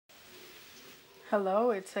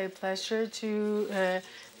Hello, it's a pleasure to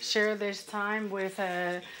share this time with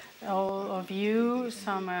all of you,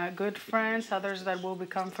 some good friends, others that will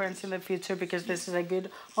become friends in the future, because this is a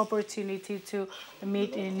good opportunity to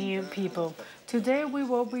meet new people. Today we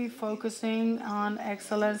will be focusing on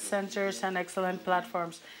excellence centers and excellent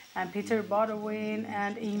platforms. And Peter Bodewin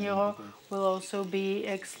and Inigo will also be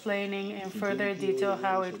explaining in further detail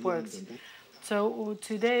how it works. So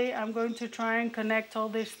today I'm going to try and connect all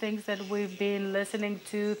these things that we've been listening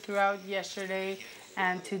to throughout yesterday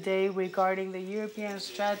and today regarding the European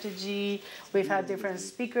strategy. We've had different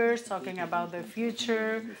speakers talking about the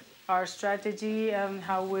future, our strategy, and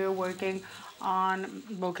how we're working on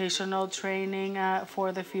vocational training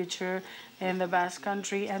for the future in the Basque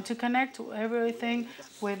Country, and to connect everything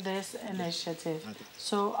with this initiative.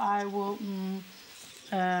 So I will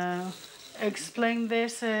explain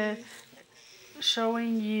this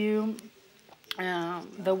showing you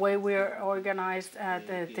the way we're organized at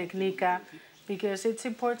Technica, because it's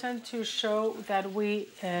important to show that we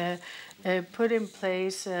put in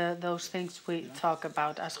place those things we talk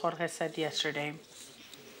about, as Jorge said yesterday.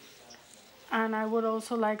 And I would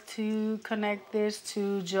also like to connect this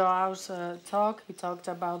to Joao's talk. He talked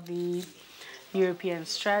about the European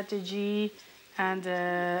strategy and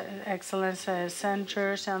excellence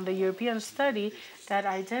centers and the European study that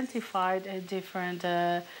identified different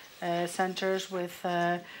centers with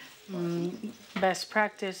best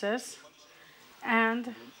practices.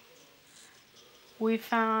 And we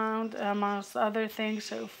found, amongst other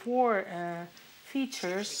things, four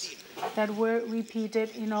features that were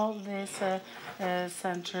repeated in all these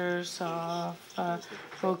centers of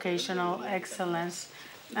vocational excellence,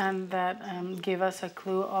 and that give us a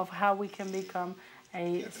clue of how we can become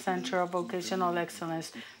a center of vocational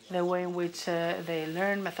excellence, the way in which they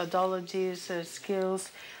learn methodologies, skills,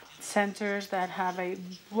 centers that have a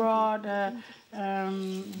broad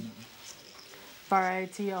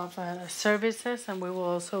variety of services, and we will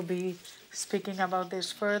also be speaking about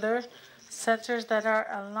this further. Centers that are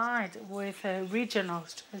aligned with regional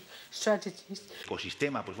strategies.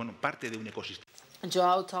 Ecosistema, pues bueno, parte de un ecosistema.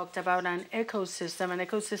 Joao talked about an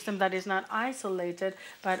ecosystem that is not isolated,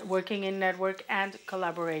 but working in network and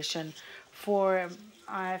collaboration for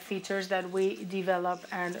features that we develop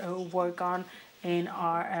and work on in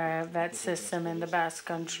our VET system in the Basque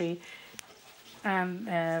Country,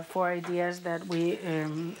 and for ideas that we,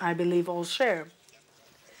 I believe, all share.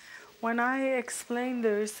 When I explain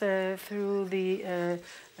this through the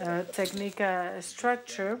Technica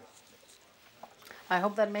structure, I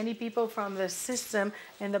hope that many people from the system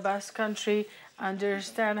in the Basque Country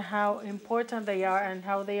understand how important they are and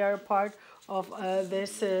how they are part of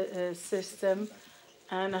this system,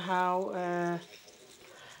 and how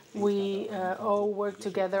we all work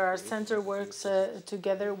together. Our center works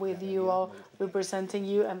together with you all, representing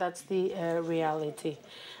you, and that's the reality.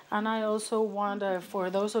 And I also want, for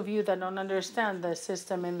those of you that don't understand the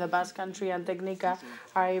system in the Basque Country and Technica,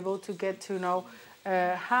 are able to get to know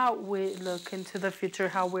how we look into the future,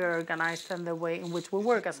 how we're organized, and the way in which we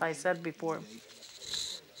work, as I said before.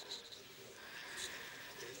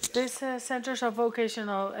 These centers of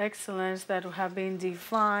vocational excellence that have been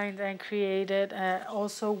defined and created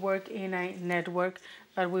also work in a network,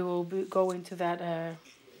 but we will go into that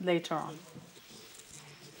later on.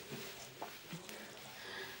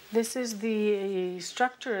 This is the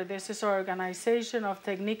structure, this is our organization of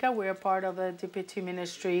Technica. We are part of the Deputy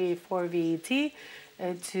Ministry for VET,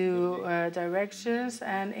 two directions,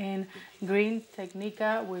 and in Green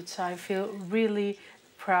Technica, which I feel really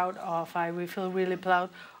proud of. I feel really proud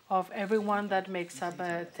of everyone that makes up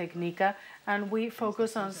Technica, and we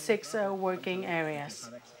focus on 6 working areas.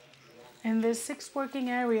 In these 6 working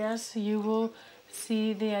areas, you will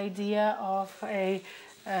see the idea of a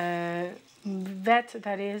VET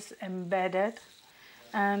that is embedded,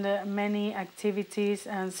 and many activities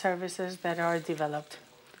and services that are developed.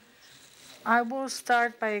 I will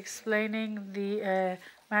start by explaining the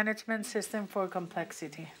management system for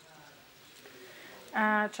complexity.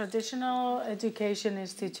 A traditional education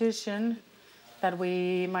institution that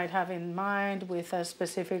we might have in mind, with a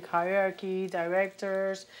specific hierarchy,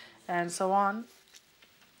 directors, and so on,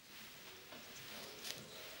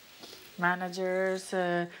 managers,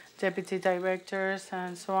 deputy directors,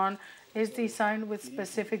 and so on, is designed with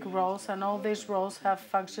specific roles, and all these roles have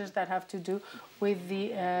functions that have to do with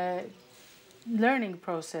the learning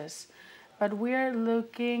process. But we are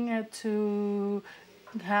looking to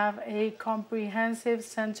have a comprehensive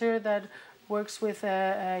center that works with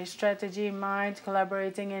a strategy in mind,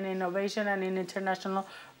 collaborating in innovation and in international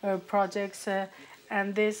projects.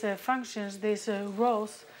 And these functions, these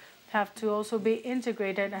roles, have to also be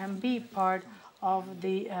integrated and be part of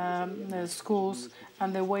the schools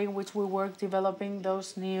and the way in which we work developing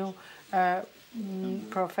those new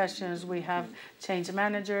professions. We have change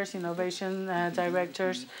managers, innovation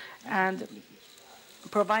directors, and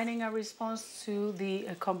providing a response to the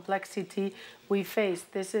complexity we face.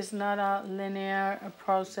 This is not a linear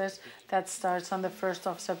process that starts on the 1st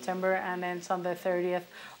of September and ends on the 30th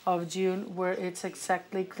of June, where it's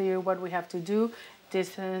exactly clear what we have to do.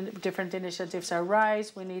 Different initiatives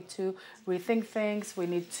arise. We need to rethink things. We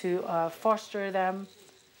need to foster them.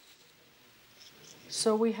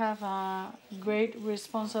 So we have a great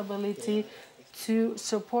responsibility to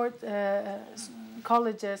support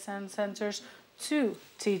colleges and centers to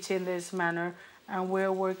teach in this manner. And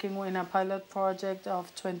we're working in a pilot project of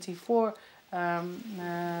 24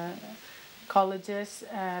 colleges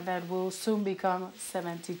that will soon become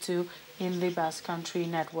 72 in the Basque Country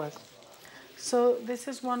network. So this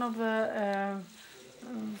is one of the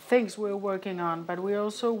things we're working on, but we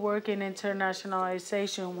also work in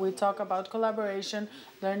internationalization. We talk about collaboration,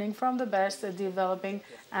 learning from the best, developing,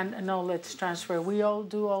 and knowledge transfer. We all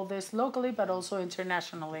do all this locally, but also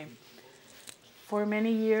internationally. For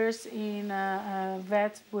many years in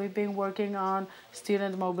VET, we've been working on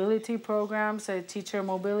student mobility programs, teacher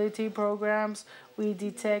mobility programs. We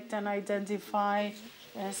detect and identify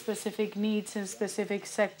specific needs in specific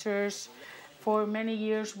sectors. For many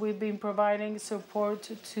years, we've been providing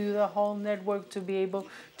support to the whole network to be able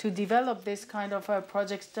to develop this kind of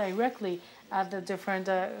projects directly at the different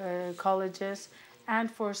colleges.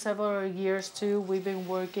 And for several years, too, we've been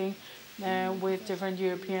working with different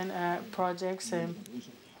European projects,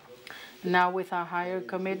 now with a higher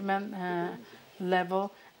commitment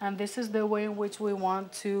level. And this is the way in which we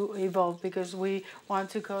want to evolve, because we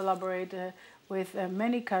want to collaborate with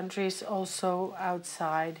many countries also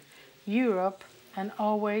outside Europe, and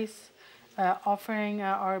always offering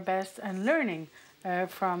our best and learning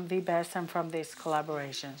from the best and from these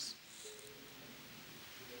collaborations.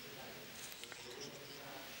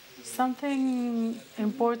 Something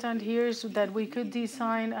important here is that we could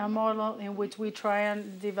design a model in which we try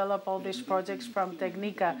and develop all these projects from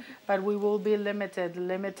Technica, but we will be limited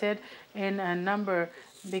in a number,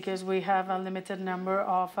 because we have a limited number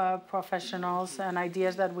of professionals and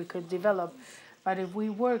ideas that we could develop. But if we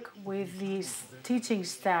work with these teaching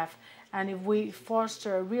staff, and if we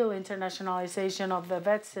foster a real internationalization of the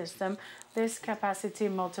VET system, this capacity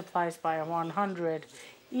multiplies by 100.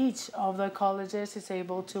 Each of the colleges is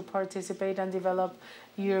able to participate and develop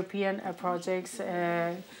European projects,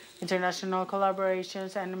 international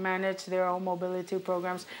collaborations, and manage their own mobility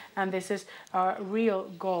programs. And this is our real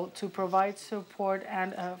goal, to provide support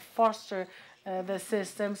and foster the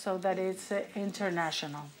system so that it's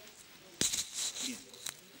international.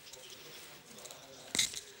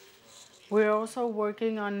 We're also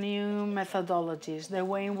working on new methodologies, the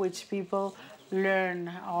way in which people learn,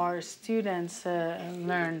 our students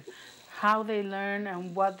learn, how they learn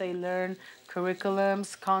and what they learn,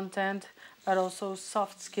 curriculums, content, but also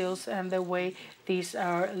soft skills and the way these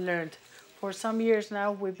are learned. For some years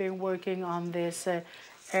now, we've been working on this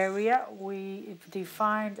area. We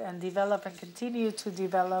defined and developed and continue to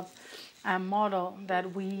develop a model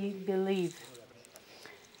that we believe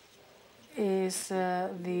is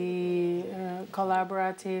the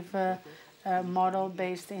collaborative model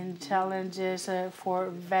based in challenges for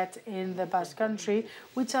VET in the Basque Country,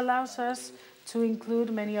 which allows us to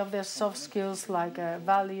include many of the soft skills like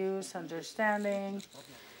values, understanding,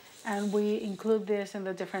 and we include this in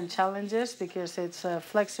the different challenges because it's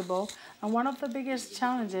flexible. And one of the biggest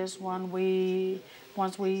challenges once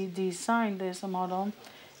we design this model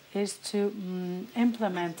is to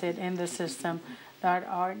implement it in the system, that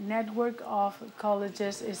our network of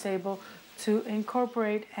colleges is able to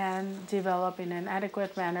incorporate and develop in an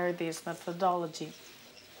adequate manner this methodology.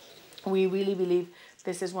 We really believe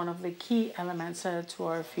this is one of the key elements to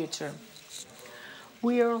our future.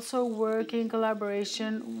 We are also working in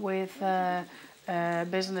collaboration with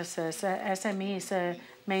businesses, SMEs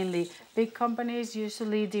mainly. Big companies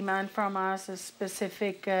usually demand from us a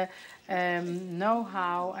specific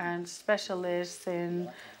know-how and specialists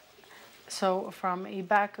in. So from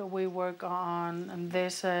EBAC, we work on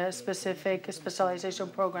this specific specialization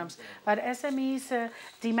programs. But SMEs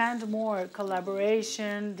demand more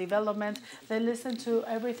collaboration, development. They listen to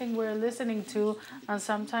everything we're listening to, and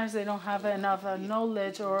sometimes they don't have enough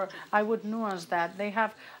knowledge, or I would nuance that. They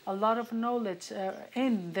have a lot of knowledge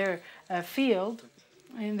in their field,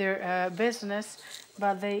 in their business,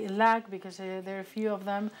 but they lack, because there are few of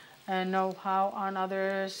them, know-how on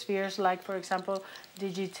other spheres, like, for example,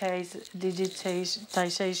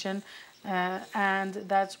 digitization, and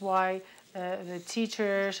that's why the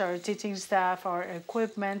teachers, our teaching staff, our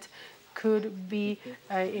equipment could be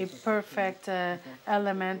a perfect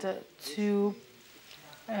element to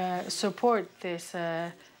support this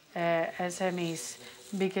SMEs.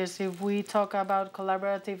 Because if we talk about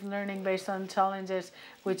collaborative learning based on challenges,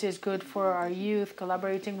 which is good for our youth,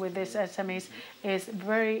 collaborating with these SMEs is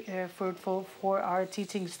very fruitful for our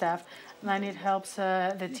teaching staff, and it helps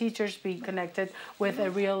the teachers be connected with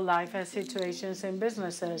real life situations in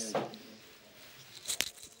businesses.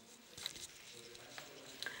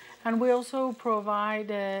 And we also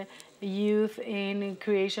provide youth in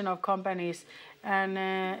creation of companies. And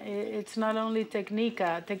it's not only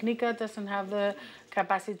Technica. Technica doesn't have the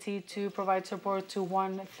capacity to provide support to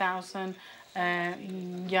 1,000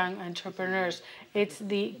 young entrepreneurs. It's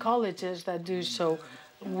the colleges that do so.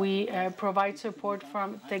 We provide support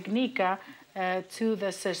from Technica to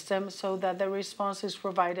the system so that the response is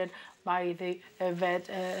provided by the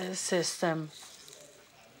VET system.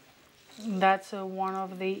 That's one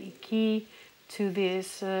of the keys to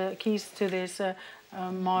this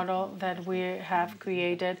model that we have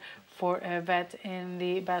created for VET in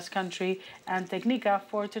the Basque Country. And Technica,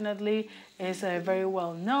 fortunately, is very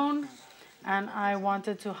well known. And I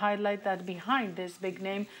wanted to highlight that behind this big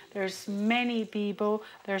name, there's many people.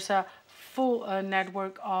 There's a full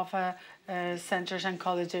network of centers and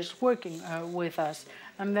colleges working with us.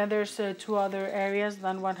 And then there's two other areas.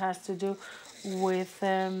 Then one has to do with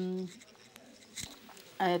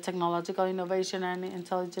technological innovation and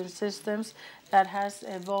intelligent systems that has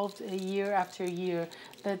evolved year after year.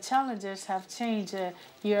 The challenges have changed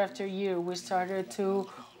year after year. We started to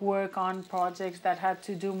work on projects that had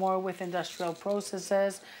to do more with industrial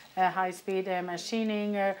processes, high-speed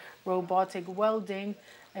machining, robotic welding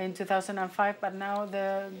in 2005, but now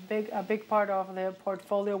a big part of the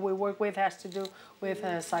portfolio we work with has to do with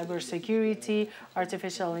cybersecurity,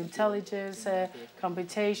 artificial intelligence,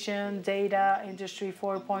 computation, data, Industry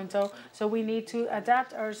 4.0. So we need to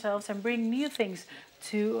adapt ourselves and bring new things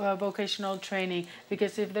to vocational training,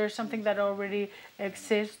 because if there's something that already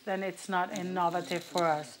exists, then it's not innovative for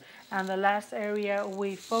us. And the last area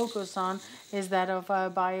we focus on is that of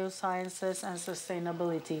biosciences and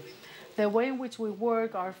sustainability. The way in which we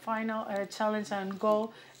work, our final challenge and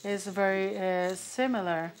goal is very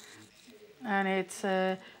similar, and it's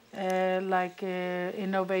like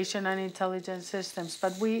innovation and intelligent systems.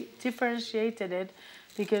 But we differentiated it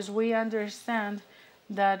because we understand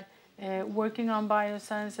that working on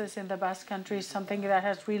biosciences in the Basque Country is something that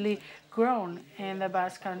has really grown in the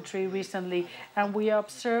Basque Country recently. And we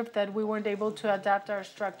observed that we weren't able to adapt our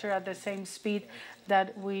structure at the same speed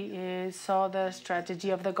that we saw the strategy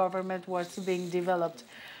of the government was being developed.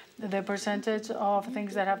 The percentage of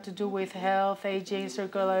things that have to do with health, aging,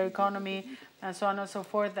 circular economy, and so on and so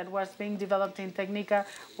forth that was being developed in Technica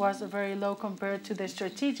was very low compared to the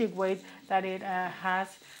strategic weight that it has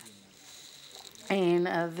in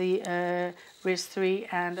the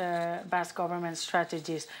RIS3 and Basque government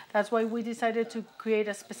strategies. That's why we decided to create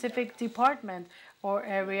a specific department or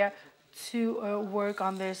area to work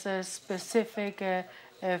on this specific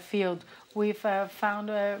field. We've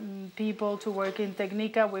found people to work in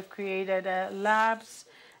Technica. We've created labs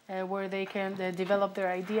where they can develop their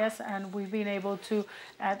ideas, and we've been able to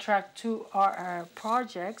attract to our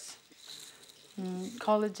projects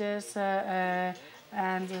colleges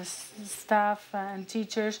and staff and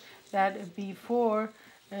teachers that before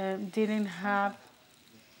didn't have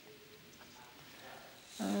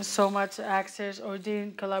so much access or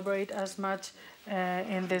didn't collaborate as much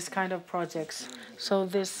in this kind of projects. So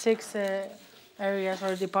these 6 areas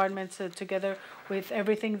or departments together with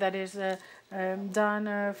everything that is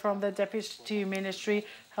done from the Deputy Ministry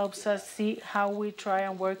helps us see how we try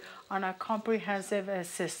and work on a comprehensive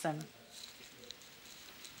system.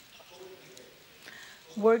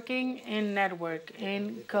 Working in network,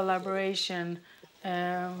 in collaboration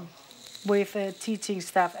with teaching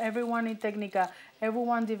staff, everyone in Technica,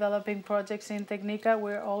 everyone developing projects in Technica,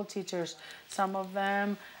 we're all teachers. Some of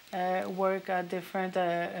them work at different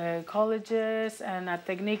colleges and at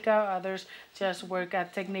Technica, others just work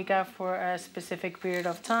at Technica for a specific period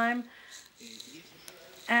of time.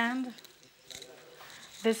 And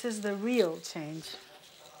this is the real change.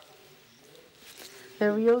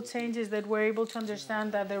 The real change is that we're able to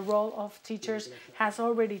understand that the role of teachers has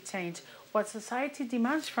already changed. What society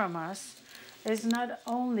demands from us is not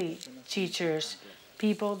only teachers,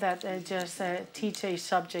 people that just teach a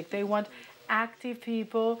subject. They want active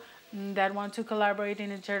people that want to collaborate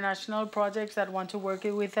in international projects, that want to work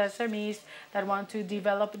with SMEs, that want to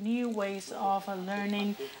develop new ways of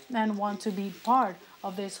learning and want to be part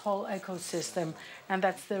of this whole ecosystem. And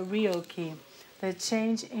that's the real key. the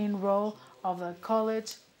change in role of the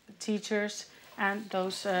college, teachers, and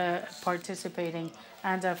those participating.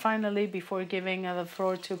 And finally, before giving the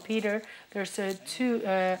floor to Peter, there's two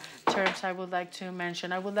terms I would like to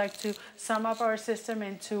mention. I would like to sum up our system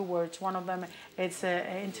in 2 words. One of them is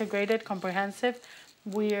integrated, comprehensive.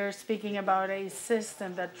 We are speaking about a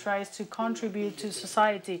system that tries to contribute to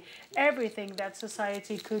society, everything that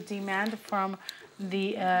society could demand from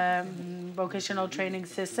the vocational training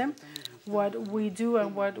system. What we do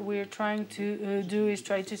and what we're trying to do is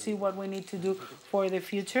try to see what we need to do for the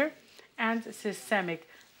future. And systemic.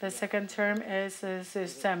 The second term is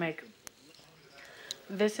systemic.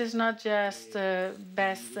 This is not just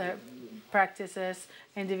best practices,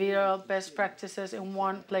 individual best practices in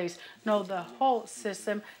one place. No, the whole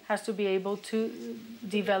system has to be able to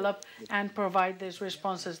develop and provide these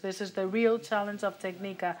responses. This is the real challenge of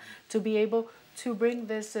Technica, to be able to bring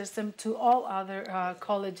this system to all other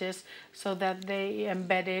colleges so that they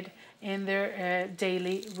embed it in their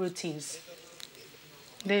daily routines.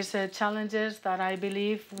 These challenges that I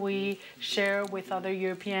believe we share with other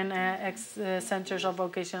European centers of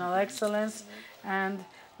vocational excellence, and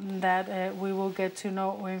that we will get to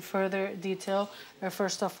know in further detail,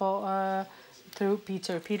 first of all, through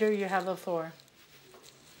Peter. Peter, you have the floor.